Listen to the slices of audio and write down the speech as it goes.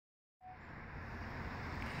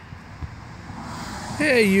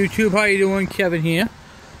Hey YouTube, how you doing? Kevin here.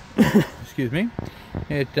 Excuse me.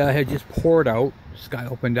 It had just poured out. The sky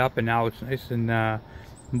opened up and now it's nice and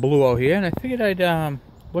blue out here. And I figured I'd,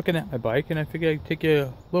 looking at my bike, and I figured I'd take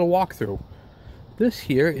a little walk through. This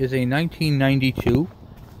here is a 1992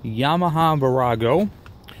 Yamaha Virago.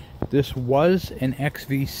 This was an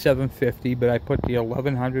XV1100, but I put the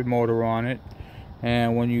 1100 motor on it.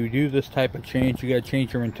 And when you do this type of change, you got to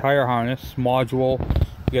change your entire harness, module.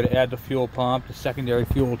 You got to add the fuel pump, the secondary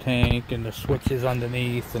fuel tank, and the switches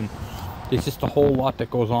underneath, and there's just a whole lot that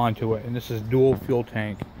goes on to it. And this is dual fuel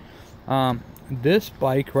tank. This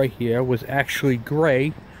bike right here was actually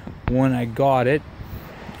gray when I got it,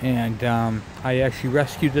 and I actually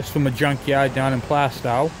rescued this from a junkyard down in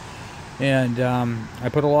Plastow, and I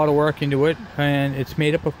put a lot of work into it, and it's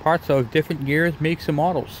made up of parts of different years, makes, and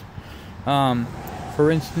models. For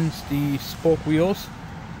instance, the spoke wheels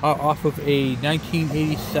are off of a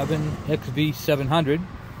 1987 XV700,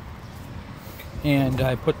 and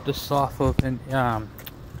I put this off of an I don't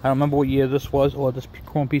remember what year this was, or this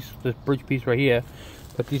chrome piece, this bridge piece right here,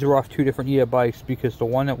 but these are off two different year bikes, because the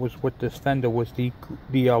one that was with this fender was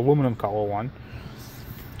the aluminum color one.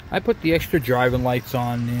 I put the extra driving lights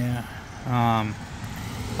on there. I'm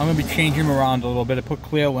going to be changing them around a little bit. I put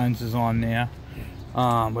clear lenses on there.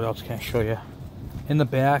 What else can I show you? In the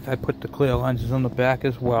back, I put the clear lenses on the back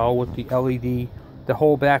as well with the LED. The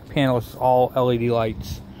whole back panel is all LED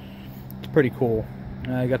lights. It's pretty cool.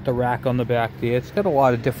 I got the rack on the back there. It's got a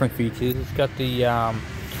lot of different features. It's got the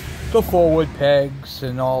forward pegs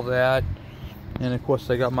and all that. And of course,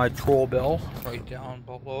 I got my troll bell right down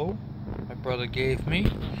below. My brother gave me.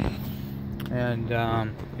 And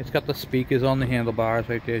it's got the speakers on the handlebars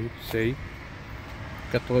right there, you can see.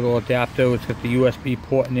 Got the little adapter. It's got the USB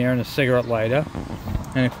port in there and a cigarette lighter,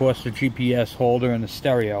 and of course the GPS holder and the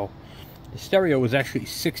stereo. The stereo was actually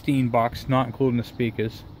 16 bucks, not including the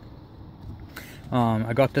speakers.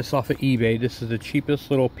 I got this off of eBay. This is the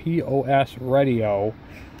cheapest little POS radio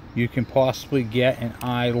you can possibly get, and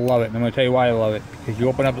I love it. And I'm going to tell you why I love it. Because you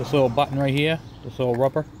open up this little button right here, this little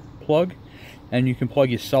rubber plug, and you can plug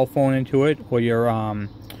your cell phone into it, or your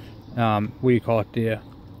what do you call it there,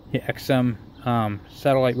 your XM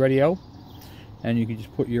satellite radio, and you can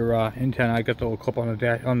just put your antenna. I got the little clip on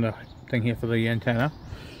the thing here for the antenna,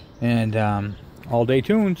 and all day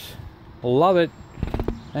tunes. Love it.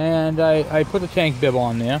 And I put the tank bib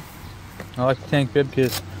on there. I like the tank bib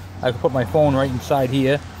because I can put my phone right inside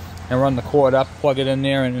here and run the cord up, plug it in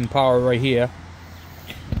there, and power it right here.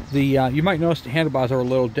 You might notice the handlebars are a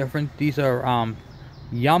little different. These are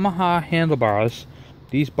Yamaha handlebars.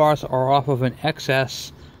 These bars are off of an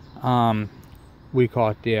XS we call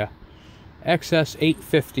it there,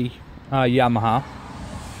 XS850 Yamaha,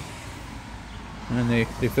 and they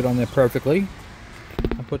fit on there perfectly.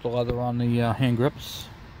 I put the leather on the hand grips.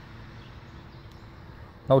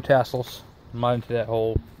 No tassels. I'm not into that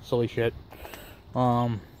whole silly shit.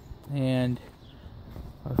 And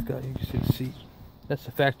I've got, you can see the seat. That's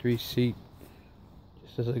the factory seat,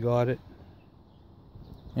 just as I got it.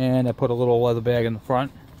 And I put a little leather bag in the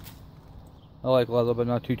front. I like leather, but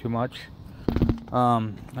not too much.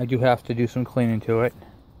 I do have to do some cleaning to it.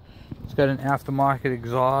 It's got an aftermarket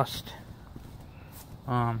exhaust.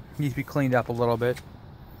 Needs to be cleaned up a little bit.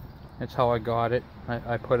 That's how I got it.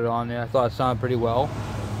 I put it on there. I thought it sounded pretty well.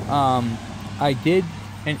 I did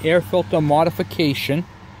an air filter modification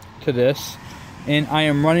to this, and I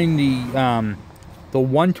am running the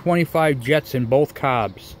 125 jets in both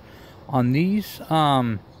carbs. On these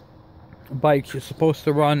bikes, you're supposed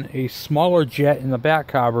to run a smaller jet in the back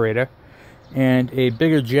carburetor and a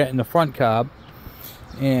bigger jet in the front carb,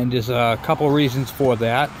 and there's a couple of reasons for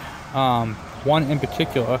that. One in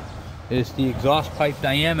particular is the exhaust pipe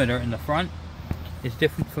diameter in the front is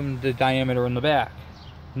different from the diameter in the back.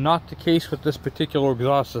 Not the case with this particular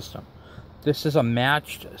exhaust system. This is a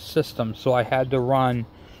matched system, so I had to run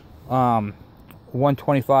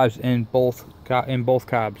 125s in both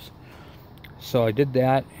carbs. So I did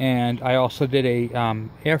that, and I also did a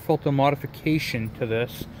air filter modification to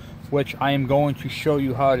this, which I am going to show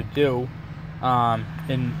you how to do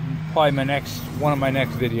in probably one of my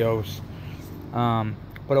next videos.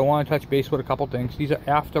 But I want to touch base with a couple things. These are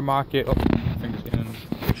aftermarket. Oh, fingers getting in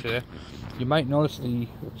the picture there. You might notice the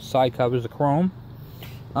side covers are chrome.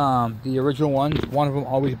 The original ones, one of them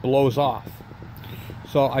always blows off.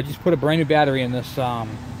 So I just put a brand new battery in this a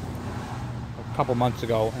couple months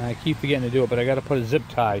ago, and I keep forgetting to do it, but I got to put a zip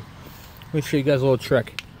tie. Let me show you guys a little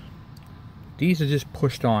trick. These are just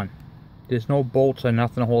pushed on. There's no bolts or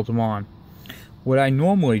nothing to hold them on. What I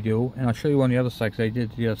normally do, and I'll show you on the other side because I did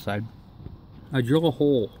it to the other side, I drill a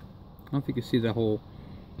hole. I don't know if you can see that hole.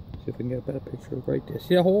 See if I can get a better picture of right there.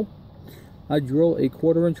 See that hole? I drill a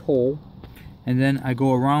 1/4 inch hole, and then I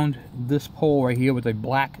go around this pole right here with a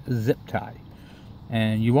black zip tie.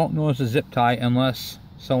 And you won't notice a zip tie unless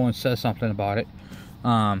someone says something about it,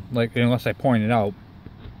 like unless I point it out.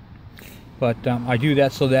 But I do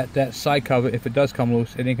that so that that side cover, if it does come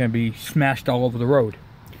loose, it ain't gonna be smashed all over the road.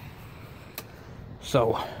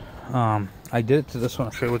 So I did it to this one.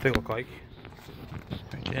 I'll show you what they look like.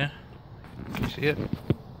 Right there. You see it?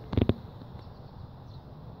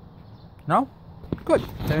 No? Good.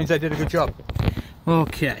 That means I did a good job.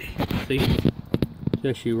 Okay. See?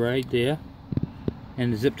 Just you right there.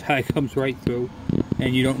 And the zip tie comes right through.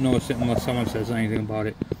 And you don't notice it unless someone says anything about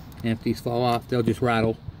it. And if these fall off, they'll just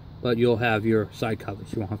rattle. But you'll have your side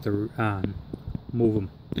covers. You won't have to move them.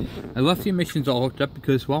 I left the emissions all hooked up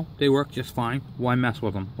because, well, they work just fine. Why mess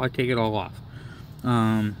with them? Why take it all off?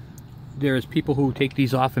 There's people who take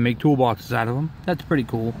these off and make toolboxes out of them. That's pretty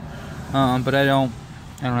cool. But I don't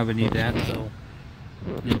ever need that. So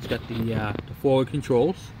and it's got the forward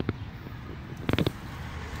controls.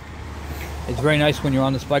 It's very nice when you're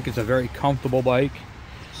on this bike. It's a very comfortable bike.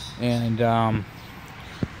 And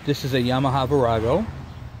this is a Yamaha Virago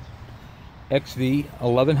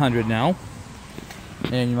XV1100 now.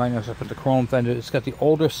 And you might notice I put the chrome fender. It's got the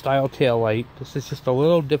older style tail light. This is just a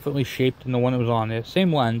little differently shaped than the one that was on there.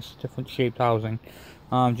 Same lens, different shaped housing.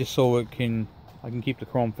 Just so I can keep the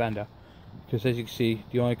chrome fender. Because as you can see,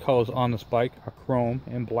 the only colors on this bike are chrome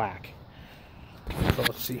and black. So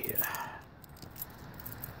let's see here.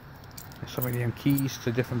 There's some of the keys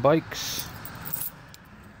to different bikes.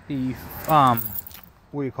 The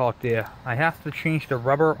what do you call it there? I have to change the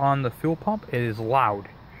rubber on the fuel pump. It is loud.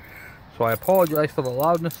 So I apologize for the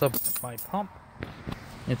loudness of my pump.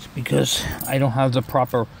 It's because I don't have the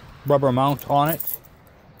proper rubber mount on it.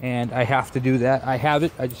 And I have to do that. I have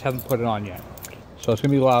it, I just haven't put it on yet. So it's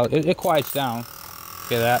going to be loud. It quiets down.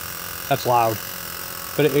 Hear that? That's loud.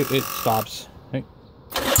 But it stops. Right?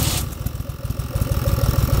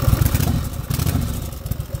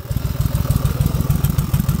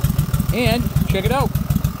 And check it out.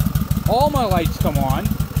 All my lights come on.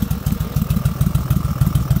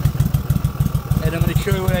 And I'm going to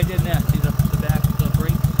show you what I did next. See the back of the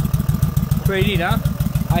brakes? Pretty neat, huh?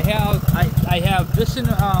 I have this in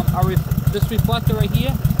this reflector right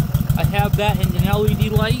here. I have that in an LED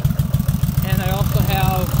light, and I also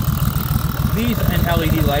have these in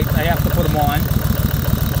LED lights. I have to put them on.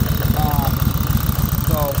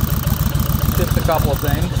 So just a couple of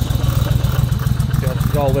things.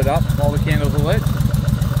 It's all lit up. All the candles are lit.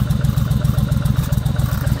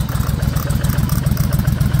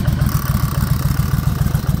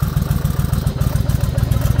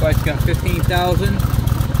 Bike's got 15,000,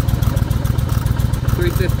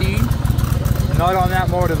 315. Not on that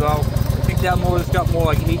motor though. I think that motor's got more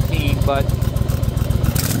like 18, but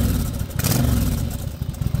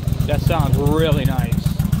that sounds really nice.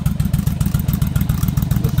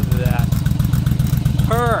 Listen to that.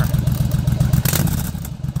 Purr.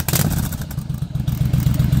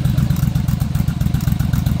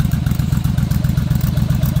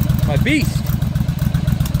 My beast.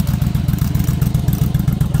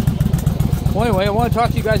 Well, anyway, I want to talk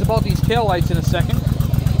to you guys about these taillights in a second.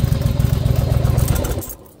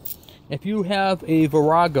 If you have a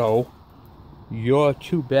Virago, your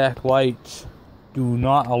two back lights do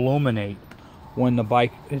not illuminate when the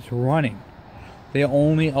bike is running. They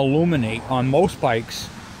only illuminate on most bikes.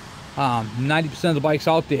 90% of the bikes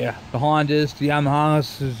out there, the Hondas, the Yamahas,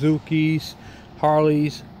 Suzuki's,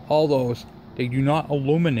 Harleys, all those, they do not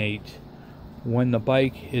illuminate when the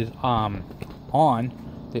bike is on.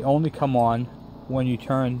 They only come on when you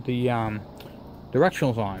turn the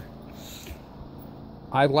directionals on.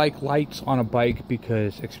 I like lights on a bike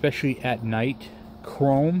because, especially at night,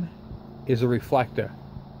 chrome is a reflector.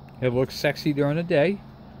 It looks sexy during the day,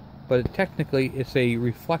 but technically it's a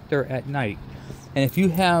reflector at night. And if you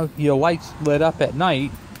have your lights lit up at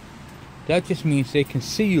night, that just means they can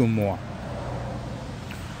see you more.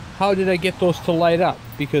 How did I get those to light up?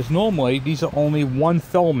 Because normally these are only one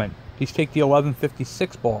filament. These take the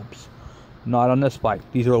 1156 bulbs. Not on this bike.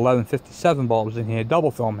 These are 1157 bulbs in here,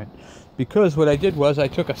 double filament. Because what I did was I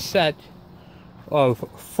took a set of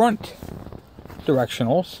front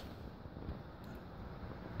directionals,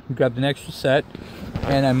 grabbed an extra set,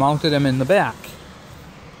 and I mounted them in the back.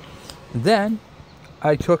 Then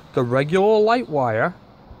I took the regular light wire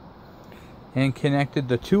and connected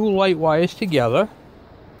the two light wires together.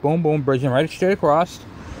 Boom, boom, bridging right straight across.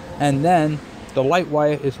 And then the light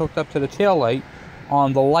wire is hooked up to the tail light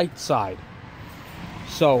on the light side.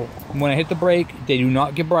 So when I hit the brake, they do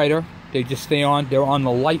not get brighter. They just stay on. They're on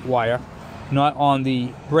the light wire. not on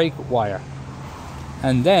the brake wire.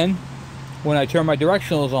 And then when I turn my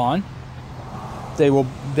directionals on,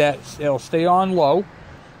 it'll stay on low,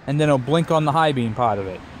 and then it'll blink on the high beam part of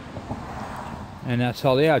it. And that's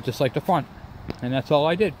how they are, just like the front. And that's all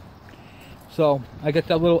I did. So I got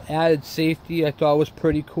that little added safety I thought was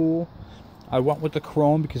pretty cool. I went with the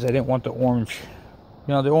chrome because I didn't want the orange.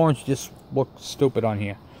 You know, the orange just looked stupid on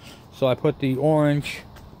here. So I put the orange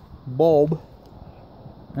bulb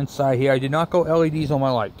inside here. I did not go LEDs on my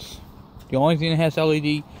lights. The only thing that has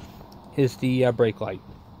LED is the brake light.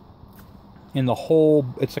 And the whole,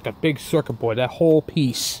 it's like a big circuit board. That whole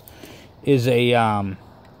piece is a,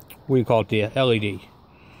 what do you call it, the LED.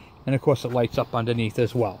 And of course it lights up underneath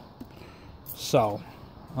as well. So,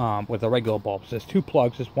 with the regular bulbs, there's two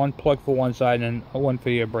plugs. There's one plug for one side and one for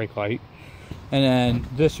your brake light. And then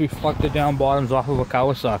this reflector down bottom's off of a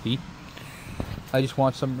Kawasaki. I just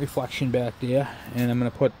want some reflection back there, and I'm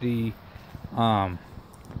going to put the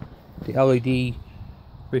LED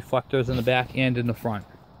reflectors in the back and in the front.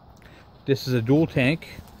 This is a dual tank,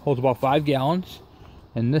 holds about 5 gallons.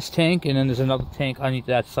 And this tank, and then there's another tank underneath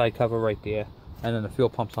that side cover right there, and then the fuel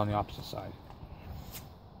pump's on the opposite side.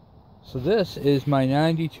 So this is my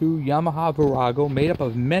 92 Yamaha Virago, made up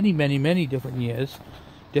of many different years,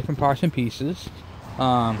 different parts and pieces.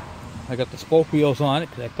 I got the spoke wheels on it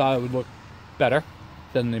because I thought it would look better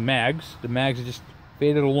than the mags. The mags are just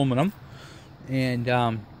faded aluminum. And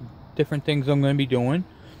different things I'm going to be doing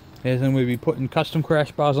is I'm going to be putting custom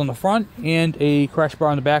crash bars on the front and a crash bar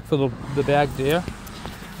on the back for the bag there.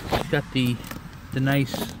 Got the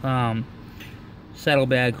nice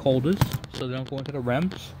saddlebag holders so they don't go into the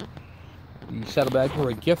rims. The saddlebags were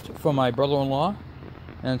a gift from my brother-in-law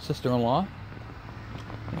and sister-in-law.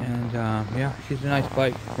 And yeah, she's a nice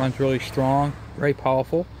bike. Runs really strong, very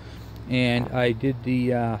powerful. And I did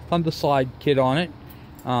the Thunder Slide kit on it.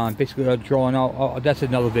 Basically drawing out. That's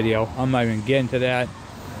another video. I'm not even getting to that.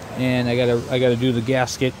 And I gotta do the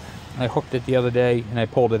gasket. I hooked it the other day and I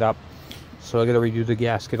pulled it up. So I gotta redo the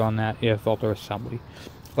gasket on that air filter assembly.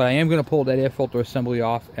 But I am gonna pull that air filter assembly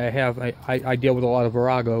off. I deal with a lot of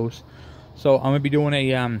Viragos. So I'm going to be doing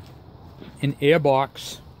an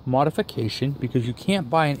airbox modification because you can't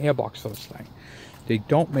buy an airbox for this thing. They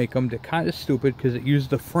don't make them. They're kind of stupid because it uses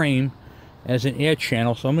the frame as an air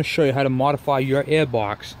channel. So I'm going to show you how to modify your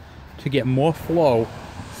airbox to get more flow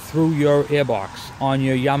through your airbox on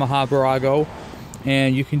your Yamaha Virago.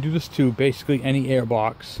 And you can do this to basically any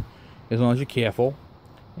airbox as long as you're careful.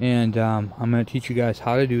 And I'm going to teach you guys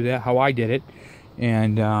how to do that, how I did it.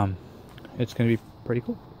 And it's going to be pretty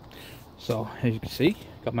cool. So, as you can see,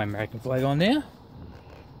 got my American flag on there,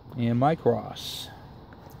 and my cross.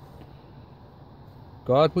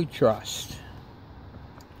 God we trust.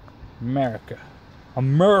 America.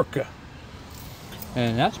 America!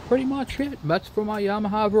 And that's pretty much it. That's for my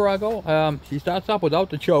Yamaha Virago. She starts up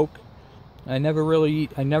without the choke. I never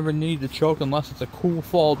need the choke unless it's a cool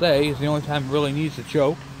fall day. It's the only time it really needs the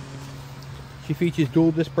choke. She features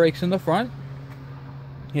dual disc brakes in the front.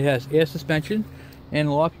 It has air suspension. And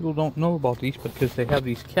a lot of people don't know about these because they have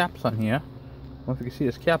these caps on here. I don't know if you can see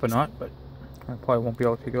this cap or not, but I probably won't be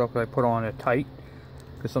able to take it off if I put it on it tight.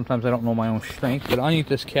 Because sometimes I don't know my own strength. But underneath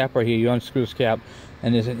this cap right here, you unscrew this cap,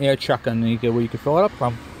 and there's an air chuck underneath there where you can fill it up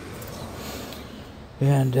from.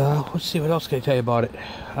 And let's see, what else can I tell you about it?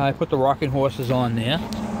 I put the rocking horses on there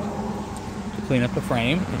to clean up the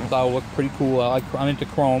frame. I thought it would look pretty cool. I'm into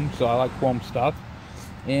chrome, so I like chrome stuff.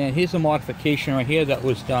 And here's a modification right here that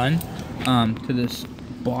was done to this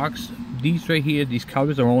box. These right here, these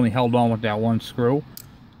covers are only held on with that one screw.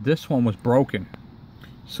 This one was broken.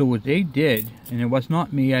 So what they did, and it was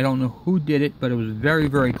not me, I don't know who did it, but it was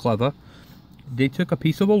very clever. They took a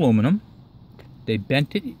piece of aluminum, they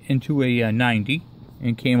bent it into a 90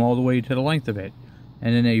 and came all the way to the length of it.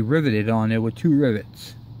 And then they riveted on there with 2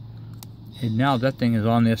 rivets. And now that thing is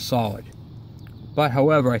on there solid. But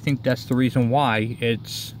however, I think that's the reason why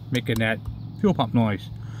it's making that fuel pump noise.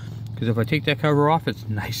 Because if I take that cover off, it's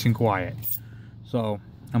nice and quiet. So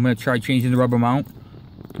I'm going to try changing the rubber mount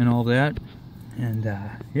and all that. And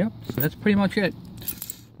yep, so that's pretty much it.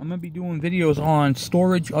 I'm going to be doing videos on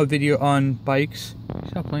storage of video on bikes.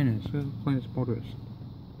 See how plain it is. Look how plain this motor is.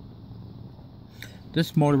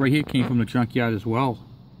 This motor right here came from the junkyard as well.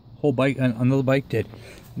 Whole bike, another bike did.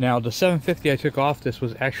 Now the 750 I took off this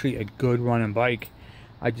was actually a good running bike.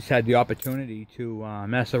 I just had the opportunity to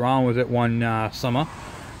mess around with it one summer,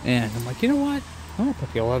 and I'm like, you know what? I'm gonna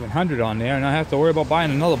put the 1100 on there, and I have to worry about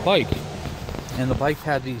buying another bike. And the bike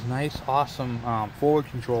had these nice, awesome forward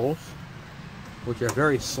controls, which are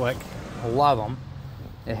very slick. I love them.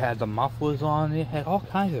 It had the mufflers on. It had all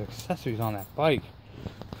kinds of accessories on that bike.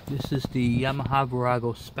 This is the Yamaha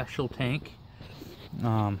Virago Special Tank.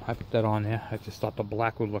 I put that on there. I just thought the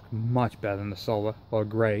black would look much better than the silver or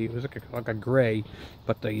gray. It was like a gray,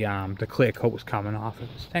 but the clear coat was coming off.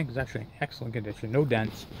 This tank is actually in excellent condition, no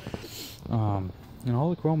dents, and all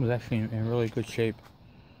the chrome is actually in really good shape.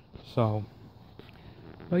 So,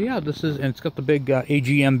 but yeah, this is, and it's got the big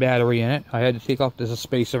AGM battery in it. I had to take off. There's a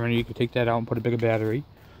spacer, and you can take that out and put a bigger battery.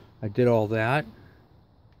 I did all that.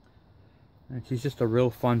 And she's just a real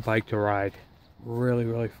fun bike to ride.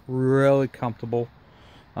 Really comfortable.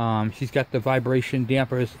 She's got the vibration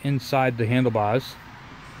dampers inside the handlebars.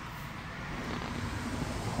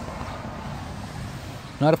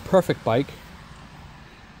 Not a perfect bike,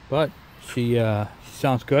 but she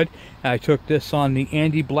sounds good. I took this on the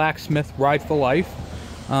Andy Blacksmith Ride for Life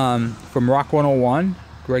from Rock 101,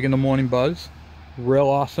 Greg in the Morning Buzz. Real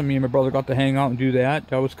awesome. Me and my brother got to hang out and do that.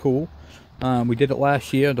 That was cool. We did it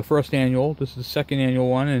last year, the first annual. This is the second annual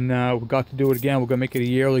one, and we got to do it again. We're going to make it a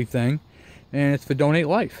yearly thing, and it's for Donate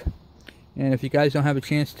Life. And if you guys don't have a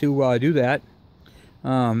chance to do that,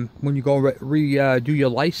 when you go do your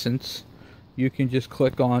license, you can just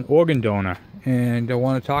click on organ donor. And I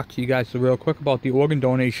want to talk to you guys real quick about the organ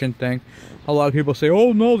donation thing. A lot of people say,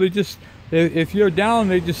 oh no, they just, if you're down,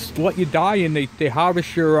 they just let you die and they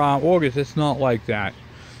harvest your organs. It's not like that.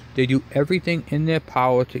 They do everything in their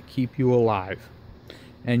power to keep you alive.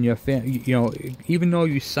 And your you know, even though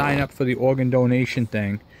you sign up for the organ donation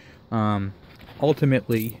thing,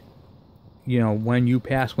 ultimately, you know, when you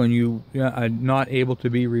pass, when you are not able to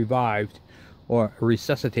be revived or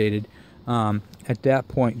resuscitated, at that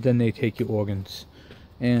point, then they take your organs.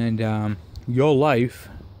 And your life,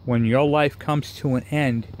 when your life comes to an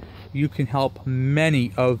end, you can help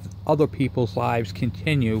many of other people's lives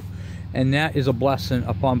continue. And that is a blessing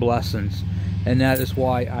upon blessings. And that is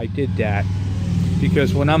why I did that.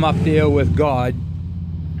 Because when I'm up there with God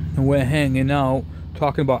and we're hanging out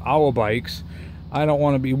talking about our bikes, I don't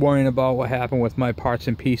want to be worrying about what happened with my parts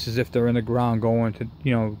and pieces if they're in the ground going to,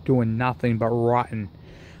 you know, doing nothing but rotting,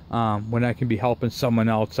 when I can be helping someone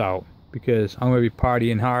else out. Because I'm going to be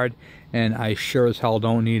partying hard and I sure as hell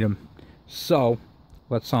don't need them. So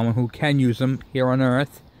let someone who can use them here on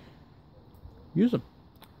earth use them.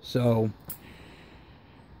 So,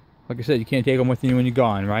 like I said, you can't take them with you when you're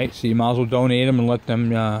gone, right? So you might as well donate them and let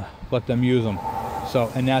them use them.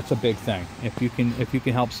 So, and that's a big thing. If you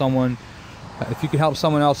can help someone, if you can help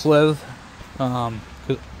someone else live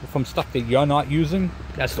from stuff that you're not using,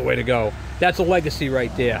 that's the way to go. That's a legacy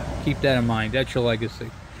right there. Keep that in mind. That's your legacy.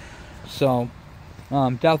 So,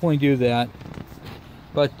 definitely do that.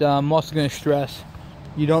 But I'm also going to stress,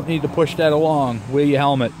 you don't need to push that along. Wear your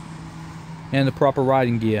helmet and the proper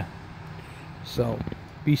riding gear. So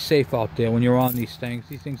be safe out there when you're on these things.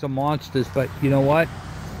 These things are monsters, but you know what?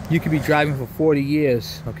 You could be driving for 40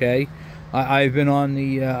 years, okay? I've been on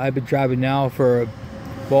the I've been driving now for,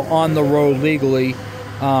 well, on the road legally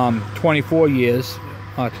 24 years,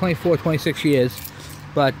 26 years,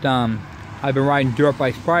 but I've been riding dirt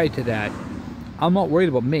bikes prior to that. I'm not worried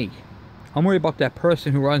about me. I'm worried about that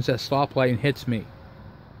person who runs that stoplight and hits me.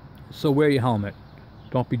 So wear your helmet.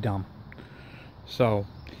 Don't be dumb. So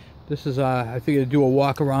this is I figured to do a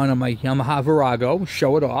walk around on my Yamaha Virago,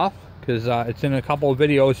 show it off, because it's in a couple of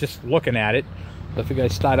videos just looking at it. So I figured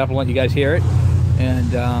I'd start up and let you guys hear it.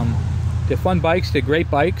 And they're fun bikes, they're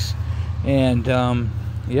great bikes, and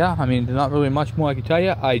yeah, I mean, there's not really much more I can tell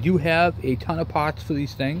you. I do have a ton of parts for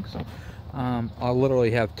these things. I'll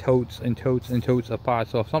literally have totes and totes and totes of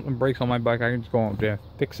parts, so if something breaks on my bike, I can just go out there,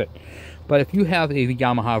 fix it. But if you have a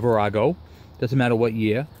Yamaha Virago, doesn't matter what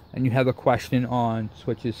year, and you have a question on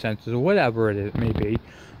switches, sensors, or whatever it may be,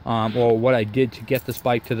 or what I did to get this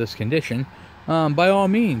bike to this condition, by all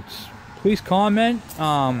means, please comment,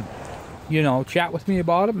 you know, chat with me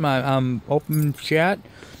about it. I'm open chat.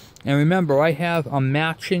 And remember, I have a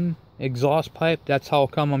matching exhaust pipe. That's how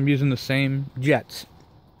come I'm using the same jets.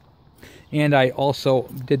 And I also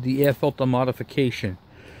did the air filter modification.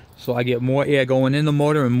 So I get more air going in the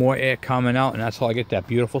motor and more air coming out, and that's how I get that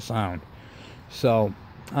beautiful sound. So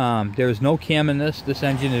there is no cam in this. This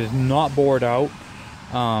engine is not bored out.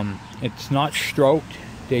 It's not stroked.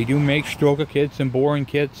 They do make stroker kits and boring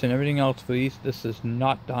kits and everything else for these. This is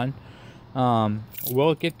not done.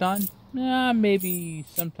 Will it get done? Maybe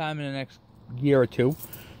sometime in the next year or two,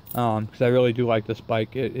 because I really do like this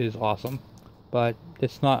bike. It is awesome, but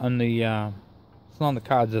it's not on the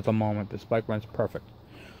cards at the moment. This bike runs perfect,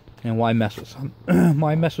 and why mess with something?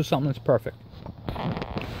 Why mess with something that's perfect?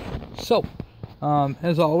 So,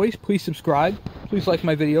 as always, please subscribe. Please like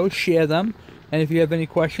my videos, share them, and if you have any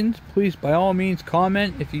questions, please by all means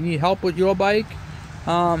comment. If you need help with your bike,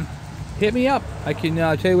 hit me up. I can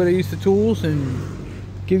tell you what I use the tools and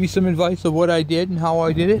give you some advice of what I did and how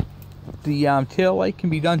I did it. The tail light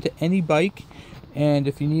can be done to any bike, and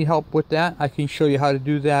if you need help with that, I can show you how to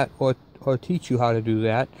do that, or teach you how to do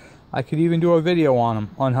that. I could even do a video on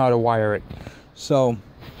them, on how to wire it. So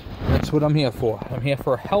that's what I'm here for. I'm here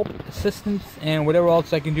for help, assistance, and whatever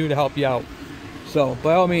else I can do to help you out. So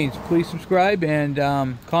by all means, please subscribe and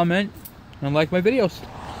comment and like my videos.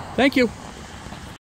 Thank you.